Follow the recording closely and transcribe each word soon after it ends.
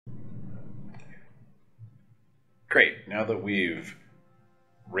Great, now that we've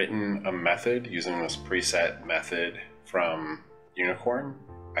written a method using this preset method from Unicorn,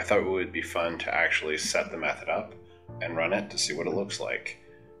 I thought it would be fun to actually set the method up and run it to see what it looks like.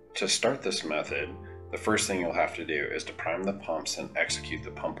 To start this method, the first thing you'll have to do is to prime the pumps and execute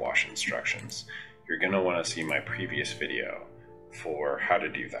the pump wash instructions. You're going to want to see my previous video for how to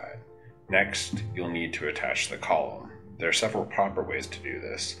do that. Next, you'll need to attach the column. There are several proper ways to do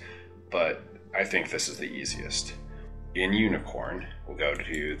this, but I think this is the easiest. In Unicorn, we'll go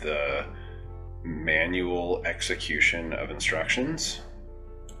to the manual execution of instructions,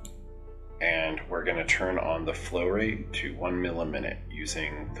 and we're going to turn on the flow rate to 1 mil a minute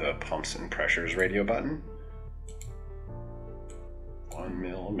using the pumps and pressures radio button. 1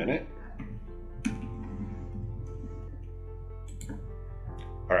 mil a minute.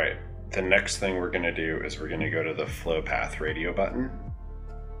 All right, the next thing we're going to do is we're going to go to the flow path radio button,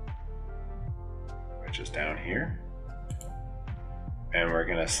 which is down here. And we're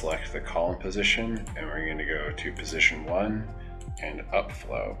going to select the column position, and we're going to go to position 1 and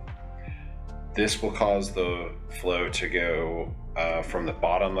upflow. This will cause the flow to go from the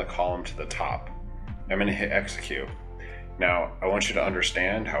bottom of the column to the top. I'm going to hit execute. Now, I want you to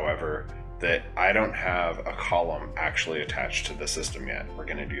understand, however, that I don't have a column actually attached to the system yet. We're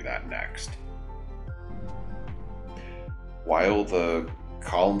going to do that next. While the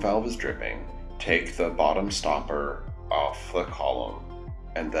column valve is dripping, take the bottom stopper off the column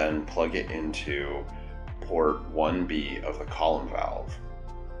and then plug it into port 1B of the column valve.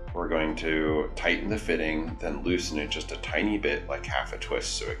 We're going to tighten the fitting, then loosen it just a tiny bit, like half a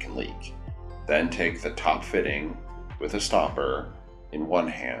twist, so it can leak. Then take the top fitting with a stopper in one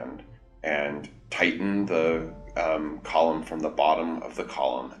hand and tighten the column from the bottom of the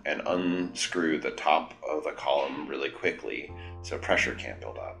column and unscrew the top of the column really quickly so pressure can't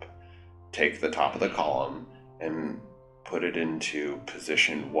build up. Take the top of the column and put it into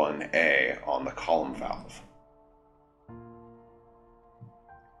position 1A on the column valve.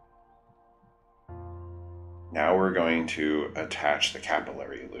 Now we're going to attach the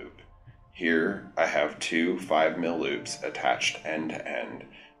capillary loop. Here I have two 5 mil loops attached end to end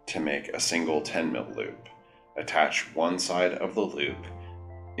to make a single 10 mil loop. Attach one side of the loop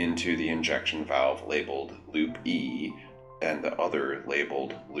into the injection valve labeled loop E and the other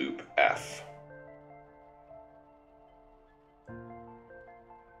labeled loop F.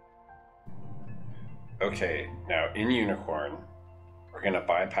 Okay, now in Unicorn, we're going to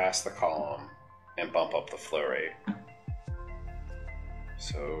bypass the column and bump up the flow rate.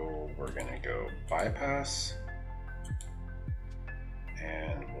 So we're going to go bypass,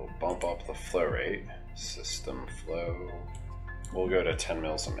 and we'll bump up the flow rate. System flow, we'll go to 10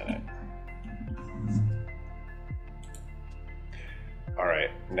 mils a minute. All right,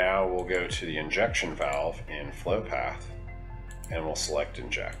 now we'll go to the injection valve in flow path, and we'll select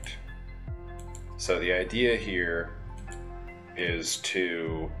inject. So the idea here is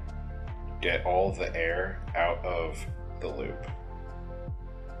to get all the air out of the loop.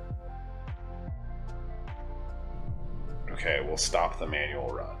 Okay, we'll stop the manual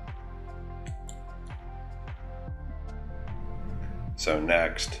run. So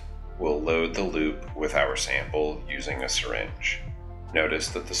next, we'll load the loop with our sample using a syringe. Notice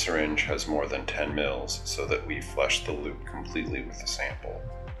that the syringe has more than 10 mils so that we flush the loop completely with the sample.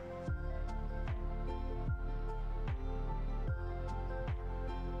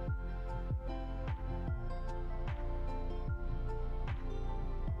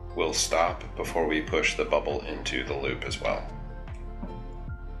 We'll stop before we push the bubble into the loop as well.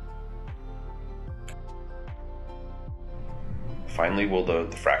 Finally, we'll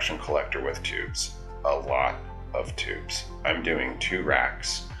load the fraction collector with tubes. A lot of tubes. I'm doing 2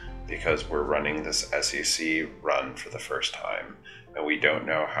 racks because we're running this SEC run for the first time, and we don't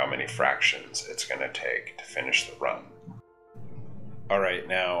know how many fractions it's going to take to finish the run. Alright,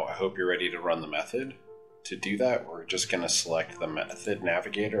 now I hope you're ready to run the method. To do that, we're just going to select the method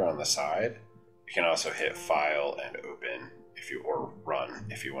navigator on the side. You can also hit File and Open or Run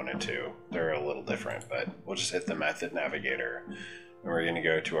if you wanted to. They're a little different, but we'll just hit the method navigator. And we're going to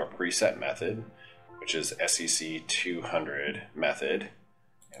go to our preset method, which is SEC 200 method,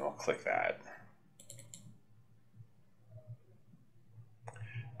 and we'll click that.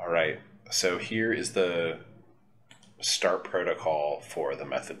 All right, so here is the start protocol for the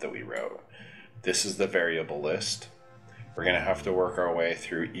method that we wrote. This is the variable list. We're going to have to work our way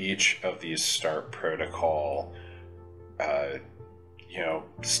through each of these start protocol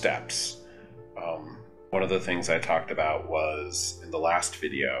steps. One of the things I talked about was in the last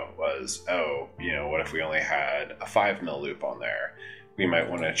video was, what if we only had a 5 mil loop on there? we might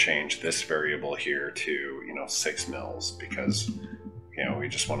want to change this variable here to 6 mils, because we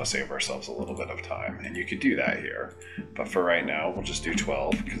just want to save ourselves a little bit of time, and you could do that here. But for right now, we'll just do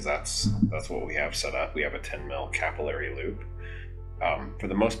 12 because that's what we have set up. We have a 10 mil capillary loop. For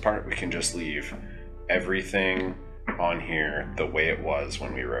the most part, we can just leave everything on here the way it was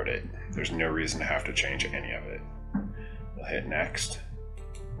when we wrote it. There's no reason to have to change any of it. We'll hit next.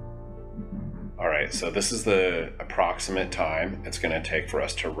 All right, so this is the approximate time it's going to take for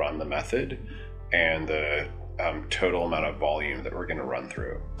us to run the method and the total amount of volume that we're going to run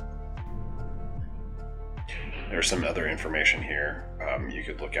through. There's some other information here you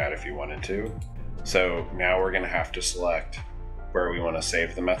could look at if you wanted to. So now we're going to have to select where we want to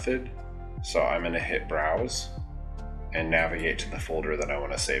save the method. So I'm going to hit Browse and navigate to the folder that I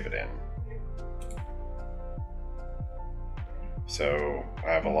want to save it in. So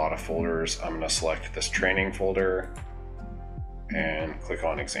I have a lot of folders. I'm going to select this training folder and click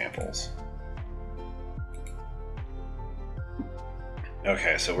on examples.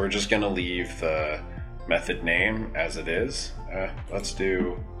 Okay, so we're just going to leave the method name as it is. Let's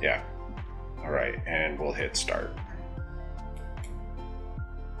do, yeah. All right, and we'll hit start.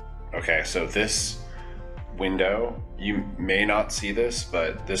 Okay, so this window, you may not see this,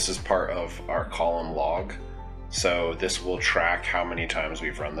 but this is part of our column log. So this will track how many times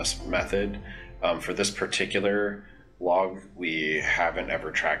we've run this method. For this particular log, we haven't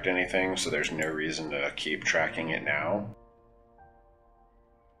ever tracked anything, so there's no reason to keep tracking it now.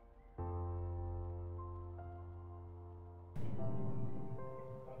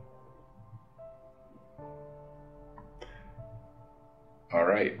 All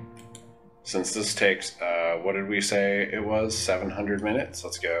right, since this takes, what did we say it was, 700 minutes?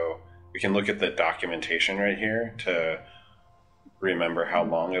 Let's go. We can look at the documentation right here to remember how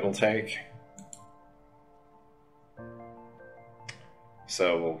long it'll take.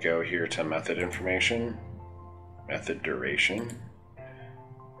 So we'll go here to method information, method duration.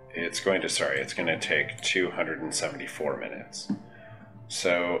 It's going to take 274 minutes.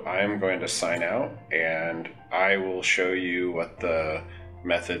 So I'm going to sign out, and I will show you what the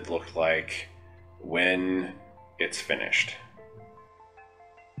method looked like when it's finished.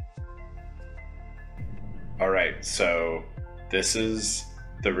 All right, so this is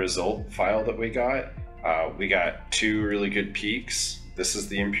the result file that we got. We got 2 really good peaks. This is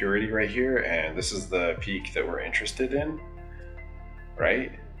the impurity right here, and this is the peak that we're interested in,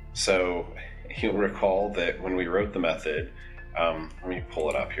 right? So you'll recall that when we wrote the method, let me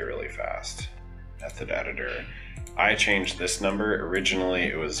pull it up here really fast. Method editor. I changed this number. Originally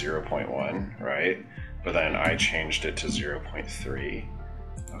it was 0.1, right? But then I changed it to 0.3.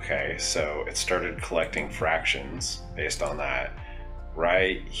 Okay, so it started collecting fractions based on that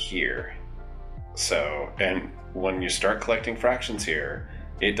right here. So, and when you start collecting fractions here,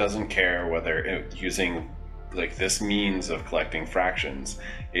 it doesn't care whether using like this means of collecting fractions,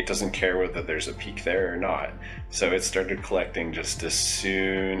 it doesn't care whether there's a peak there or not. So it started collecting just as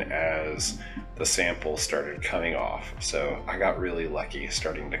soon as the sample started coming off. So I got really lucky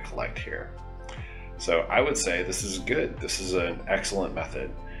starting to collect here. So I would say this is good. This is an excellent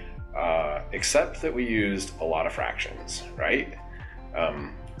method, except that we used a lot of fractions, right?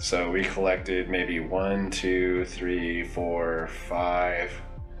 So we collected maybe 1, 2, 3, 4, 5,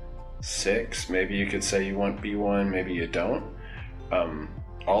 6. Maybe you could say you want B1, maybe you don't.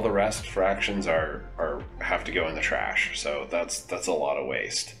 All the rest fractions have to go in the trash. So that's a lot of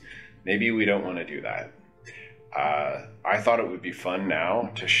waste. Maybe we don't want to do that. I thought it would be fun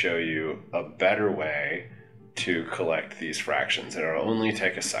now to show you a better way to collect these fractions, and it'll only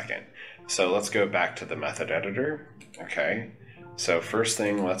take a second. So let's go back to the method editor. Okay. So first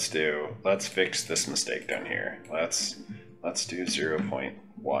thing let's fix this mistake down here. Let's do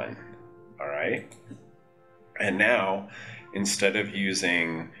 0.1. All right. And now, instead of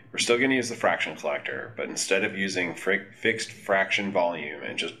using, we're still going to use the fraction collector, but instead of using fixed fraction volume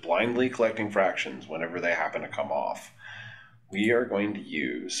and just blindly collecting fractions whenever they happen to come off, we are going to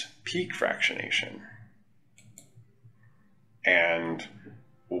use peak fractionation. And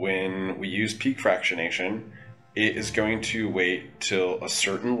when we use peak fractionation, it is going to wait till a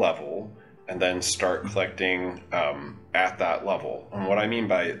certain level and then start collecting at that level. And what I mean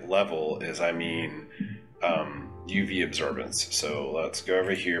by level is I mean UV absorbance. So let's go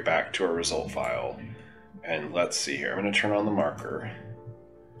over here back to our result file, and let's see here. I'm going to turn on the marker,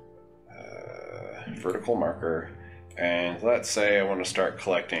 vertical marker, and let's say I want to start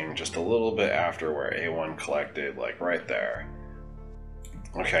collecting just a little bit after where A1 collected, like right there.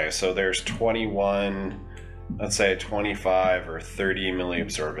 Okay, so there's 21, let's say 25 or 30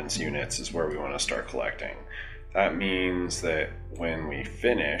 milliabsorbance units is where we want to start collecting. that means that when we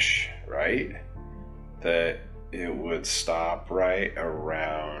finish, right, that it would stop right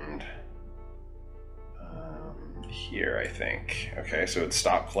around here, I think. Okay, so it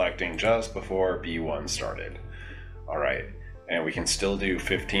stopped collecting just before B1 started. All right, and we can still do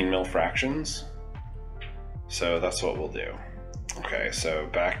 15 mil fractions. So that's what we'll do. Okay, so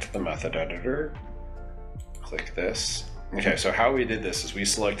back to the method editor, click this. Okay, so how we did this is we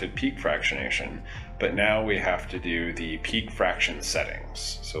selected peak fractionation, but now we have to do the peak fraction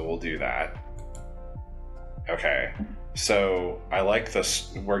settings. So we'll do that. Okay, so I like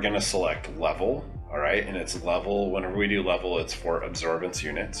this, we're gonna select level, all right? And it's level, whenever we do level, it's for absorbance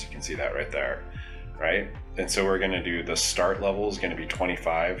units. You can see that right there, right? And so we're gonna do the start level is gonna be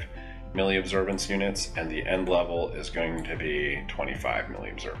 25 milliabsorbance units, and the end level is going to be 25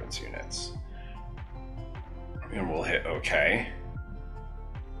 milliabsorbance units. And we'll hit OK.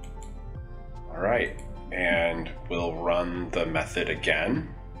 All right, and we'll run the method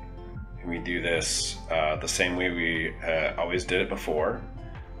again. And we do this the same way we always did it before.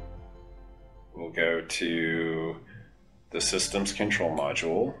 We'll go to the systems control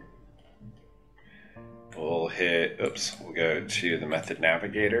module. We'll go to the method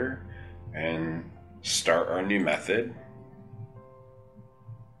navigator and start our new method.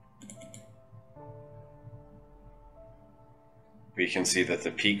 We can see that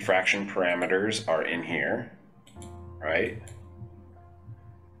the peak fraction parameters are in here, right?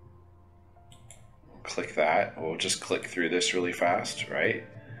 Click that. We'll just click through this really fast, right?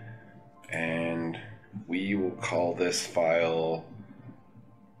 And we will call this file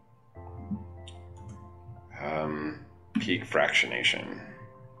peak fractionation.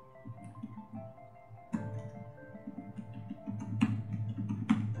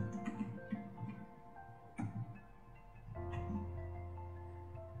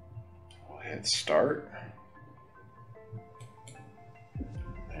 Hit start,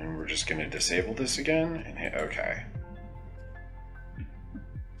 and we're just going to disable this again and hit OK.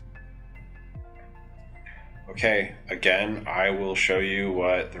 Okay, again, I will show you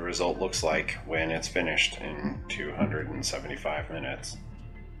what the result looks like when it's finished in 275 minutes.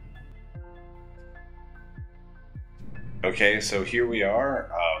 Okay, so here we are,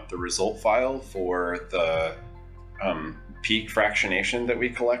 the result file for the peak fractionation that we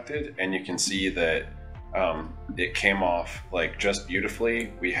collected, and you can see that it came off like just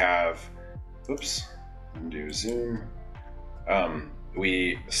beautifully. We have, oops, undo zoom.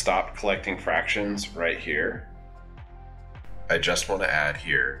 We stopped collecting fractions right here. I just want to add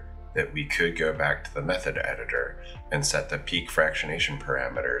here that we could go back to the method editor and set the peak fractionation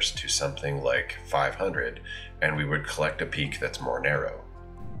parameters to something like 500, and we would collect a peak that's more narrow.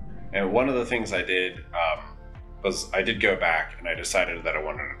 And one of the things I did was I did go back and I decided that I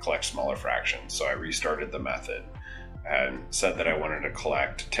wanted to collect smaller fractions. So I restarted the method and said that I wanted to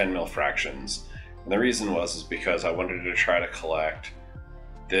collect 10 mil fractions. And the reason was because I wanted to try to collect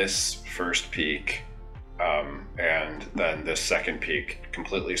this first peak and then this second peak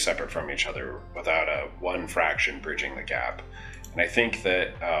completely separate from each other without one fraction bridging the gap. And I think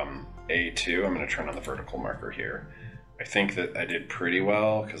that A2, I'm going to turn on the vertical marker here. I think that I did pretty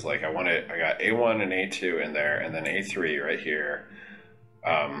well because like I got A1 and A2 in there, and then A3 right here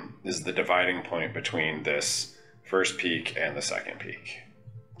is the dividing point between this first peak and the second peak.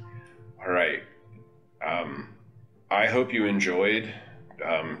 All right. I hope you enjoyed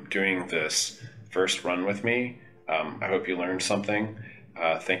doing this first run with me. I hope you learned something.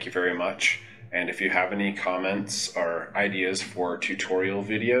 Thank you very much. And if you have any comments or ideas for tutorial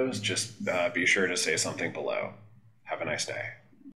videos, just be sure to say something below. Have a nice day.